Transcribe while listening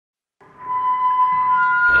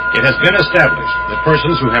It has been established that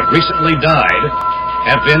persons who have recently died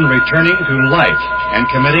have been returning to life and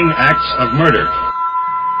committing acts of murder.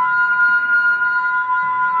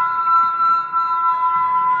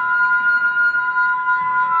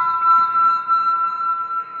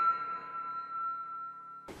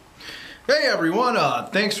 Hey everyone,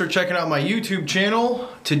 thanks for checking out my YouTube channel.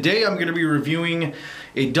 Today I'm going to be reviewing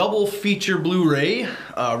a double feature Blu-ray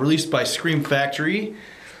released by Scream Factory,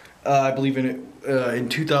 I believe in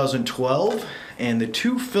 2012. And the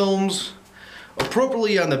two films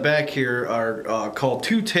appropriately on the back here are called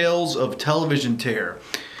Two Tales of Television Terror.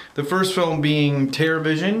 The first film being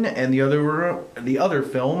TerrorVision and the other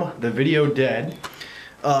film, The Video Dead.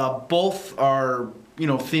 Both are,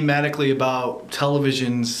 thematically about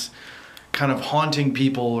television's kind of haunting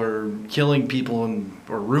people or killing people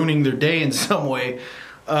or ruining their day in some way.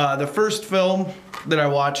 The first film that I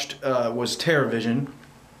watched was TerrorVision,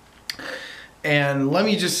 and let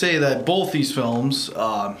me just say that both these films,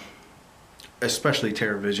 especially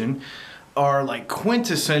TerrorVision, are like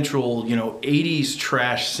quintessential, 80s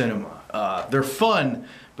trash cinema. They're fun,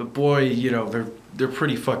 but boy, they're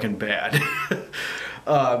pretty fucking bad.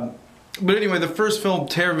 But anyway, the first film,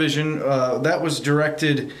 TerrorVision, that was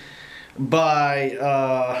directed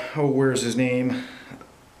by where's his name?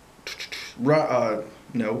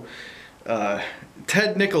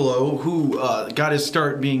 Ted Nicolaou, who got his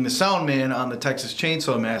start being the sound man on the Texas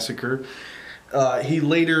Chainsaw Massacre. He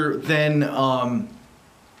later then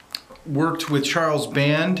worked with Charles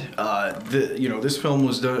Band. This film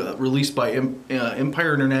was released by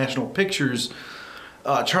Empire International Pictures.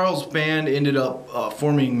 Charles Band ended up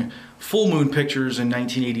forming Full Moon Pictures in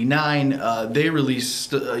 1989. They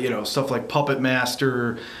released, stuff like Puppet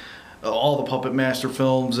Master, all the Puppet Master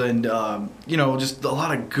films, and, just a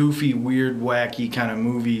lot of goofy, weird, wacky kind of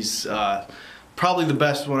movies. Probably the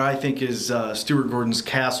best one, I think, is Stuart Gordon's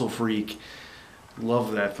Castle Freak.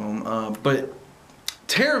 Love that film. But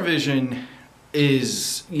TerrorVision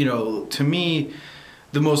is, to me,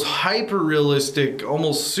 the most hyper-realistic,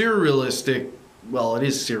 almost surrealistic, well, it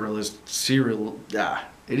is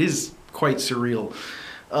it is quite surreal.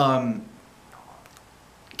 Kind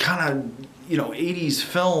of, 80s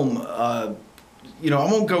film. I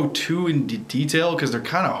won't go too into detail because they're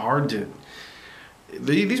kind of hard to.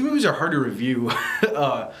 These movies are hard to review.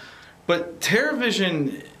 But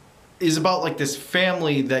TerrorVision is about like this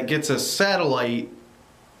family that gets a satellite.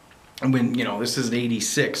 When this is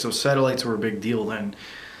 '86, so satellites were a big deal then.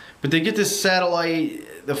 But they get this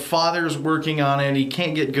satellite. The father's working on it. He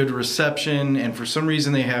can't get good reception, and for some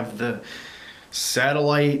reason they have the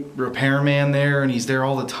satellite repairman there, and he's there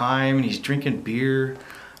all the time, and he's drinking beer.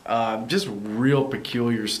 Just real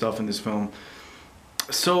peculiar stuff in this film.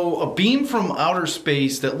 So a beam from outer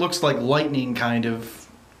space that looks like lightning, kind of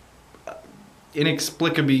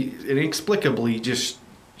inexplicably just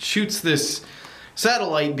shoots this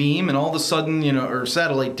satellite beam, and all of a sudden, or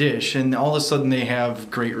satellite dish, and all of a sudden they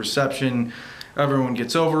have great reception. Everyone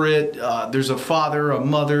gets over it. There's a father, a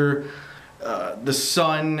mother, the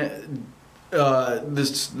son,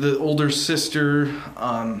 the older sister,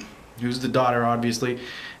 who's the daughter, obviously,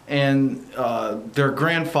 and their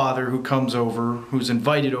grandfather who comes over, who's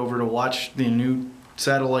invited over to watch the new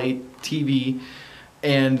satellite TV,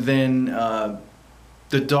 and then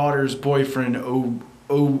the daughter's boyfriend,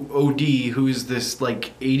 O.D., who is this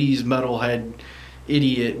like 80s metalhead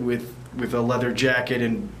idiot with a leather jacket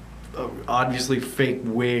and obviously fake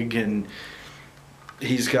wig, and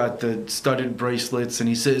he's got the studded bracelets, and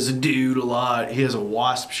he says dude a lot. He has a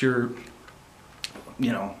Wasp shirt,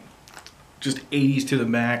 just 80s to the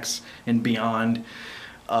max and beyond.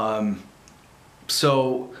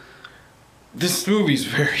 So this movie's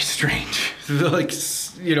very strange. Like,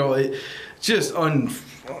 just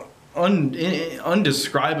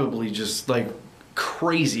undescribably just like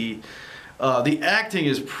crazy. The acting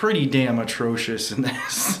is pretty damn atrocious in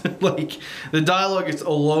this. Like, the dialogue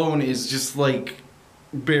alone is just like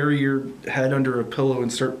bury your head under a pillow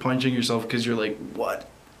and start punching yourself because you're like, what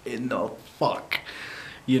in the fuck?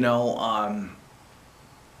 But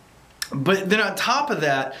then on top of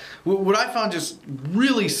that, what I found just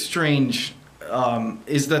really strange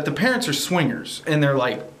is that the parents are swingers, and they're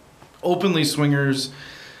like openly swingers,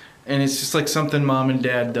 and it's just like something mom and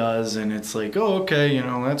dad does, and it's like, oh, okay,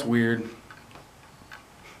 that's weird.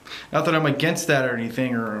 Not that I'm against that or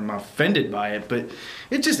anything, or I'm offended by it, but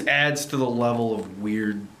it just adds to the level of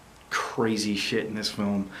weird, crazy shit in this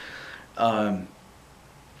film.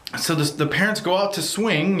 So the parents go out to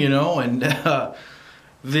swing, and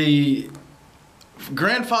the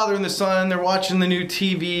grandfather and the son, they're watching the new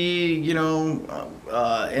TV,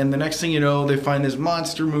 and the next thing you know, they find this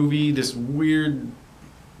monster movie, this weird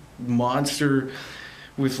monster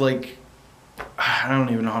with like, I don't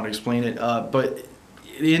even know how to explain it, but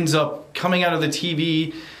it ends up coming out of the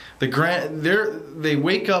TV. They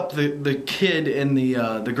wake up the kid and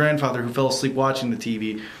the grandfather who fell asleep watching the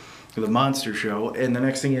TV, the monster show, and the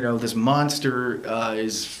next thing you know, this monster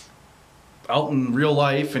is out in real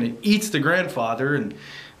life and it eats the grandfather, and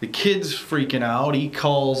the kid's freaking out. He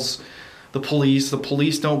calls the police. The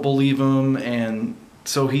police don't believe him, and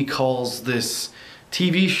so he calls this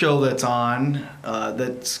TV show that's on,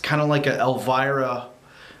 that's kind of like a Elvira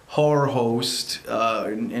horror host,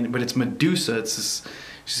 but it's Medusa. It's this,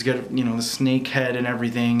 she's got, you know, the snake head and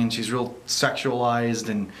everything, and she's real sexualized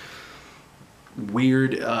and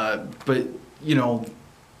weird, but you know,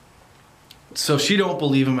 so she don't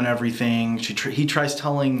believe him and everything. He tries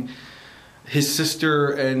telling his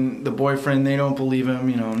sister and the boyfriend, they don't believe him.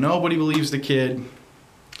 You know, nobody believes the kid.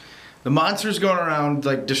 The monster's going around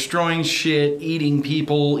like destroying shit, eating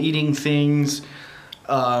people, eating things,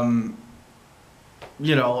 you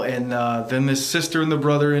know, and then the sister and the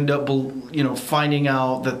brother end up, you know, finding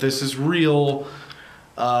out that this is real.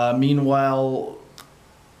 Meanwhile,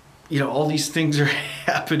 you know, all these things are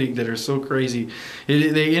happening that are so crazy.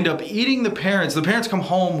 They end up eating the parents. The parents come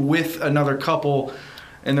home with another couple,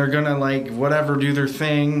 and they're gonna, like, whatever, do their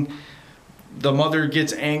thing. The mother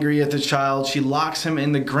gets angry at the child. She locks him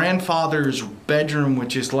in the grandfather's bedroom,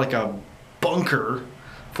 which is like a bunker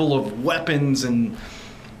full of weapons, and,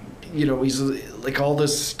 you know, he's like all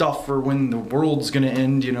this stuff for when the world's gonna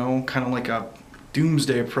end, you know, kind of like a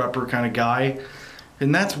doomsday prepper kind of guy.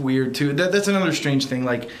 And that's weird too. That's another strange thing.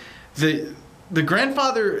 Like, the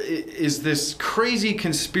grandfather is this crazy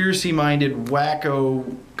conspiracy-minded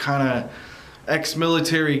wacko kind of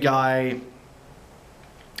ex-military guy,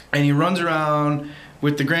 and he runs around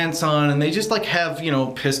with the grandson, and they just like have, you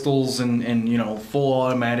know, pistols and you know, full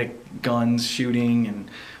automatic guns shooting and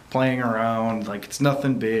playing around like it's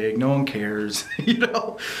nothing big, no one cares, you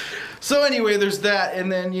know. So anyway, there's that, and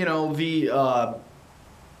then, you know,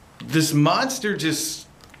 this monster just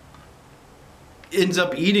ends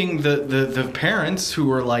up eating the parents,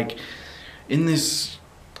 who are like in this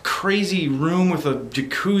crazy room with a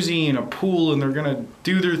jacuzzi and a pool, and they're gonna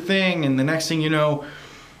do their thing, and the next thing you know,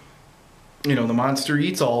 the monster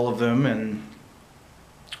eats all of them and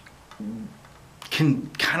can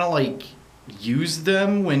kind of like use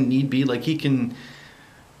them when need be. Like, he can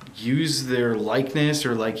use their likeness,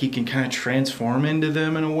 or like he can kind of transform into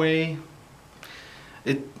them in a way.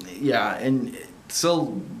 Yeah, and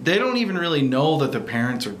so they don't even really know that the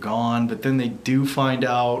parents are gone, but then they do find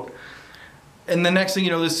out. And the next thing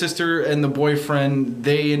you know, the sister and the boyfriend,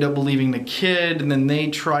 they end up believing the kid, and then they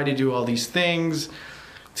try to do all these things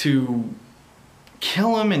to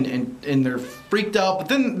kill him, and they're freaked out. But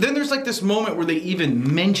then there's like this moment where they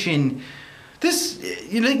even mention this,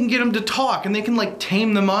 you know, they can get him to talk, and they can like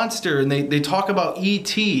tame the monster, and they talk about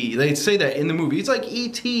E.T. They say that in the movie. It's like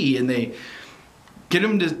E.T., and they get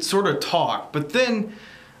him to sort of talk. But then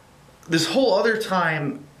this whole other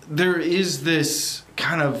time, there is this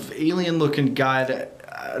kind of alien looking guy that,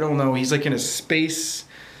 I don't know, he's like in a space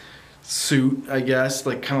suit, I guess,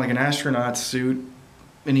 like kind of like an astronaut suit,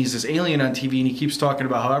 and he's this alien on TV, and he keeps talking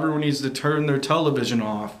about how everyone needs to turn their television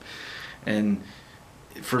off, and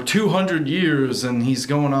for 200 years, and he's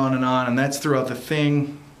going on, and that's throughout the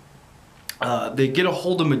thing. They get a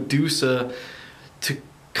hold of Medusa to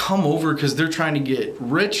come over because they're trying to get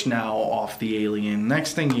rich now off the alien.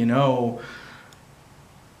 Next thing you know,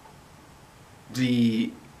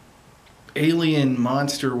 the alien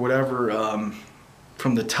monster, whatever,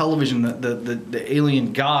 from the television, the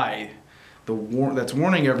alien guy, that's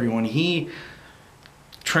warning everyone, he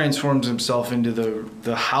transforms himself into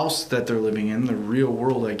the house that they're living in, the real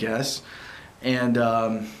world, I guess, and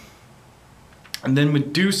then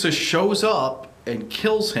Medusa shows up and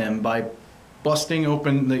kills him by busting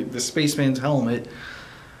open the spaceman's helmet,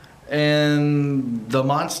 and the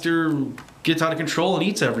monster gets out of control and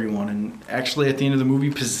eats everyone, and actually at the end of the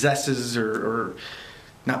movie possesses, or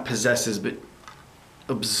not possesses, but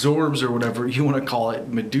absorbs, or whatever you want to call it,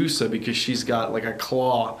 Medusa, because she's got like a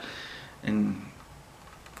claw. And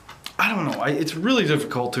I don't know, it's really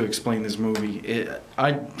difficult to explain this movie.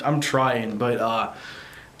 I'm trying, but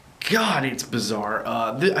God, it's bizarre.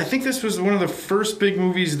 I think this was one of the first big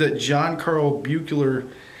movies that John Carl Buechler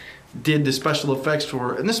did the special effects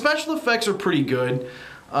for, and the special effects are pretty good.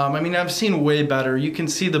 I mean, I've seen way better. You can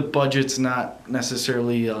see the budget's not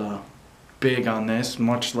necessarily big on this,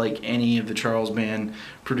 much like any of the Charles Band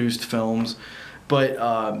produced films, but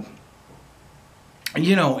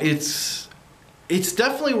you know, it's it's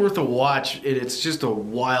definitely worth a watch. It's just a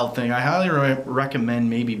wild thing. I highly recommend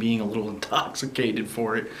maybe being a little intoxicated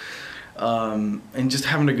for it, and just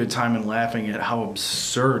having a good time and laughing at how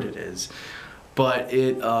absurd it is. But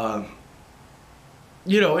it,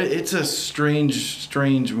 it's a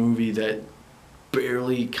strange movie that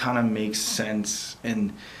barely kind of makes sense,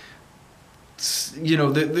 and it's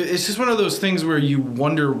just one of those things where you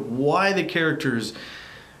wonder why the characters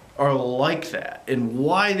are like that and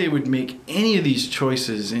why they would make any of these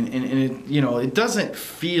choices, and it doesn't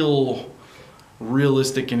feel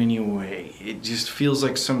realistic in any way. It just feels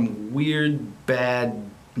like some weird bad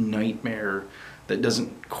nightmare that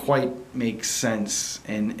doesn't quite make sense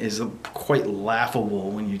and is quite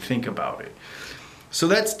laughable when you think about it. So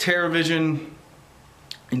that's TerrorVision.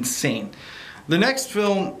 Insane. The next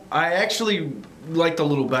film I actually liked a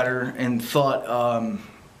little better and thought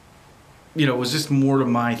was just more to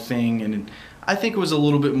my thing, and I think it was a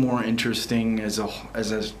little bit more interesting as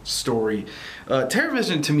a story.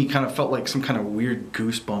 TerrorVision to me kind of felt like some kind of weird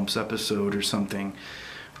Goosebumps episode or something,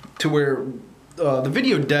 to where the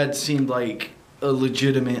Video Dead seemed like a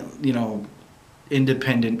legitimate,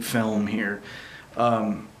 independent film here.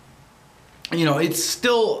 It's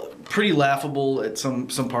still pretty laughable at some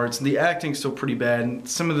parts. The acting's still pretty bad, and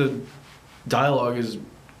some of the dialogue is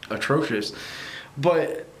atrocious.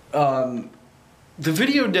 But the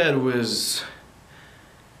Video Dead was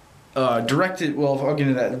directed. Well, I'll get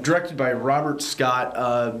into that. Directed by Robert Scott,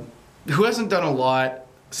 who hasn't done a lot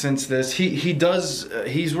since this.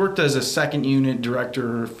 He's worked as a second unit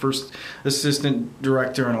director, first assistant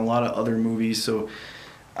director, and a lot of other movies. So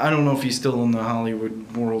I don't know if he's still in the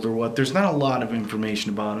Hollywood world or what. There's not a lot of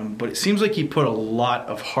information about him, but it seems like he put a lot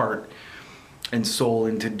of heart and soul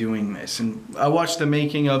into doing this. And I watched the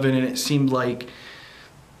making of it, and it seemed like,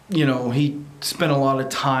 he spent a lot of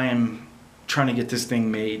time trying to get this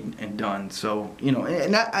thing made and done. So,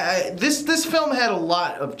 and this film had a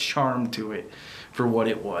lot of charm to it for what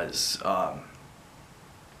it was,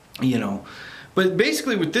 But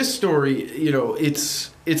basically with this story,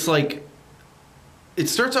 it's like, it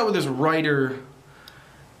starts out with this writer,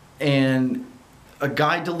 and a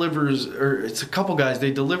guy delivers, or it's a couple guys,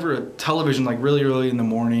 they deliver a television like really early in the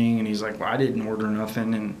morning, and he's like, well, I didn't order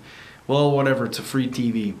nothing, and well, whatever, it's a free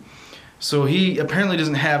TV. So he apparently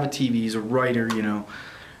doesn't have a TV, he's a writer,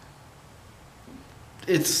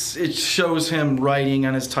 It shows him writing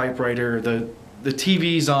on his typewriter, the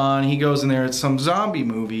TV's on, he goes in there, it's some zombie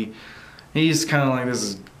movie, he's kind of like, this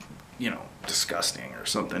is, disgusting or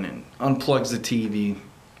something, and unplugs the TV.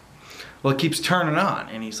 Well, it keeps turning on,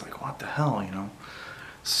 and he's like, what the hell,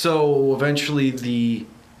 So eventually the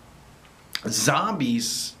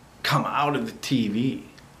zombies come out of the TV.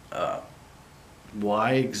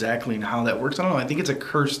 Why exactly and how that works, I don't know. I think it's a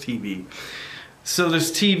cursed TV. So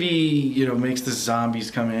this TV, makes the zombies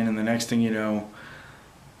come in, and the next thing you know,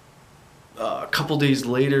 a couple days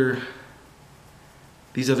later,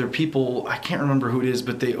 these other people, I can't remember who it is,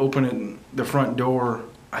 but they open the front door,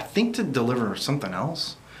 I think to deliver something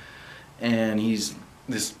else, and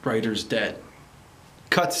this writer's dead.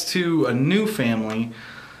 Cuts to a new family.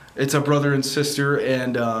 It's a brother and sister,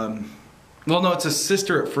 and it's a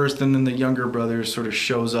sister at first, and then the younger brother sort of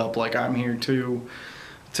shows up like, I'm here to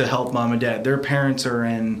help mom and dad. Their parents are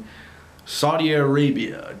in Saudi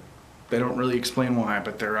Arabia. They don't really explain why,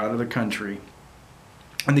 but they're out of the country.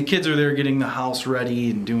 And the kids are there getting the house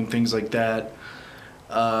ready and doing things like that.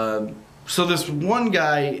 So this one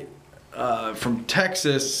guy from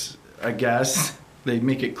Texas, I guess, they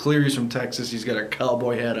make it clear he's from Texas. He's got a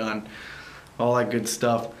cowboy hat on, all that good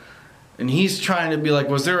stuff. And he's trying to be like,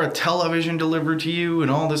 was there a television delivered to you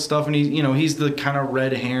and all this stuff? And he's the kind of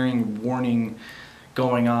red herring warning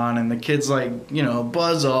going on. And the kid's like,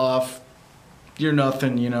 buzz off. You're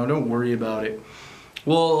nothing, don't worry about it.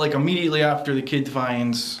 Well, like immediately after, the kid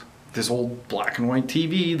finds this old black and white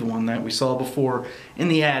TV, the one that we saw before, in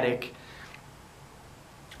the attic.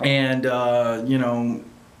 And,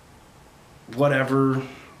 whatever,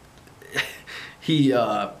 he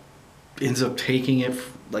ends up taking it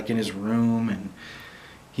like in his room, and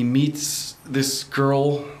he meets this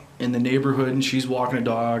girl in the neighborhood, and she's walking a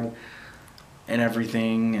dog and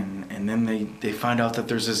everything, and then they find out that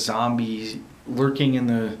there's a zombie lurking in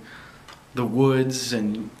the woods,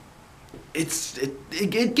 and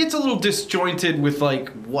it gets a little disjointed with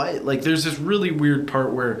there's this really weird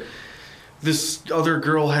part where this other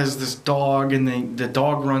girl has this dog, and the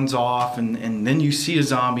dog runs off, and then you see a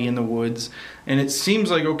zombie in the woods, and it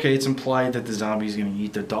seems like, okay, it's implied that the zombie's going to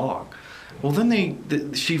eat the dog. Well,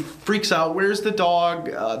 then she freaks out. Where's the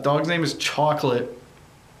dog? Dog's name is Chocolate.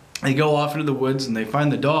 They go off into the woods, and they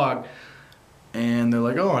find the dog, and they're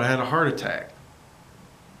like, oh, it had a heart attack.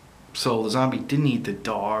 So the zombie didn't eat the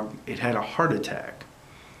dog. It had a heart attack.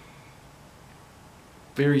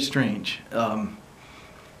 Very strange.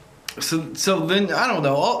 So then, I don't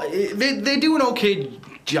know. They do an okay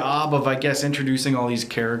job of, I guess, introducing all these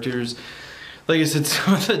characters. Like I said,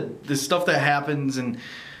 some of the stuff that happens and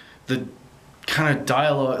the kind of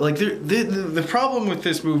dialogue. Like, the problem with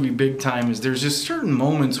this movie big time is there's just certain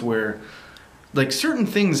moments where, like, certain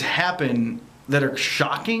things happen that are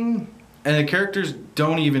shocking, and the characters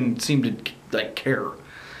don't even seem to, like, care.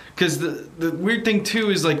 Because the weird thing,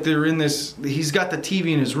 too, is, like, they're in this... He's got the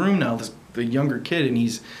TV in his room now, the younger kid, and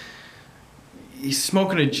he's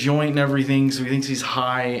smoking a joint and everything, so he thinks he's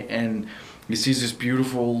high, and he sees this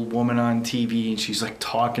beautiful woman on TV, and she's, like,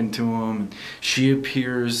 talking to him. And she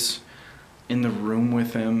appears in the room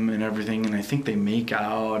with him and everything, and I think they make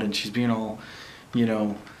out, and she's being all, you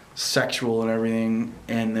know, sexual and everything,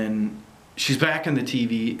 and then she's back in the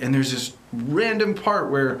TV, and there's this random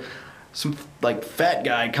part where some, like, fat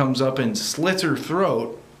guy comes up and slits her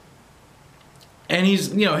throat, and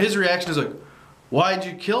he's, you know, his reaction is like, why'd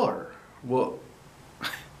you kill her? Well,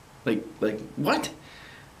 like what?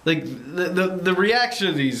 Like, the reaction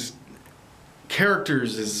of these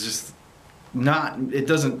characters is just not, it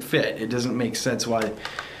doesn't fit. It doesn't make sense why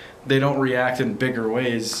they don't react in bigger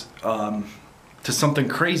ways to something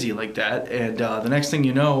crazy like that. And the next thing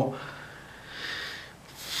you know,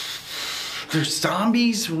 there's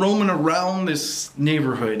zombies roaming around this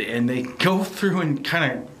neighborhood, and they go through and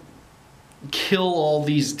kind of kill all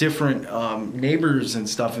these different neighbors and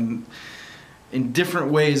stuff in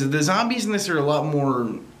different ways. The zombies in this are a lot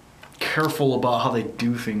more careful about how they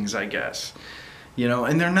do things, I guess. You know,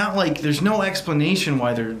 and they're not like, there's no explanation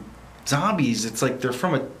why they're zombies. It's like they're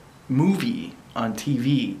from a movie on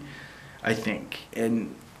TV, I think.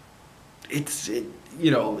 And it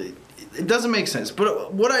doesn't make sense.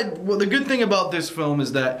 But the good thing about this film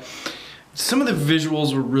is that some of the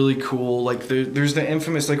visuals were really cool. Like there's the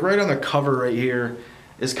infamous, like right on the cover right here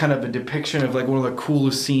is kind of a depiction of like one of the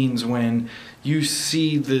coolest scenes when you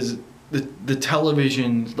see the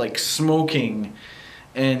television like smoking,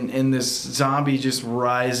 and this zombie just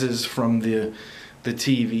rises from the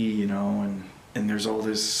TV, you know, and there's all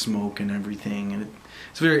this smoke and everything, and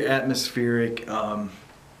it's very atmospheric.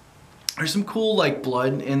 There's some cool like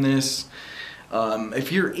blood in this.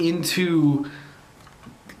 If you're into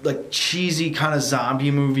like cheesy kind of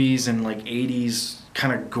zombie movies and like 80s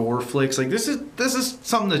kind of gore flicks, like this is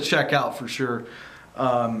something to check out for sure.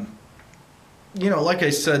 You know, like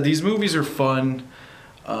I said, these movies are fun.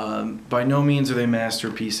 By no means are they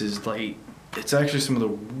masterpieces. Like, it's actually some of the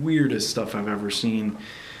weirdest stuff I've ever seen.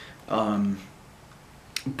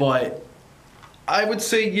 But I would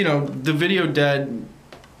say, you know, The Video Dead,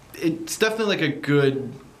 it's definitely like a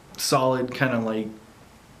good, solid kind of like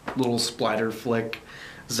little splatter flick,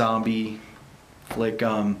 zombie flick.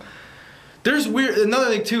 There's another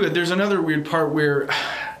thing too. There's another weird part where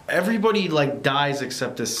everybody like dies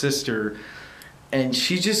except his sister, and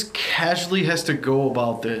she just casually has to go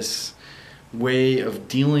about this way of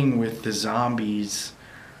dealing with the zombies.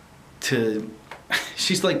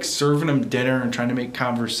 She's like serving him dinner and trying to make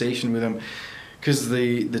conversation with him, because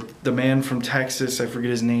the man from Texas, I forget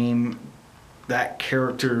his name, that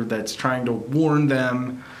character that's trying to warn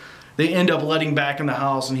them, they end up letting back in the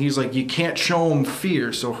house, and he's like, you can't show him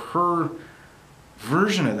fear. So her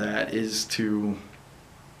version of that is to,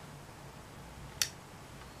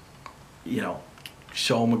 you know,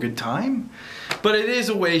 show him a good time. But it is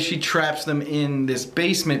a way she traps them in this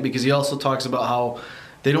basement, because he also talks about how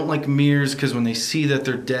they don't like mirrors, because when they see that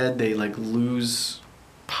they're dead, they like lose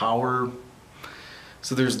power.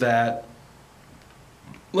 So there's that.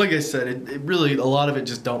 Like I said, it really, a lot of it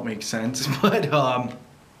just don't make sense. But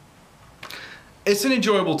it's an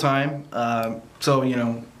enjoyable time. So, you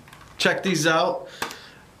know, check these out.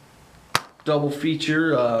 Double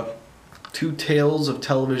feature, two tales of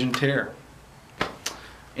television terror.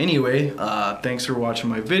 Anyway, thanks for watching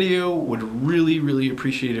my video. Would really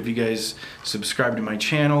appreciate it if you guys subscribe to my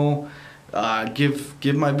channel.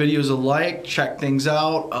 Give my videos a like. Check things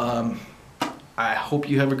out. I hope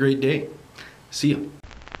you have a great day. See ya.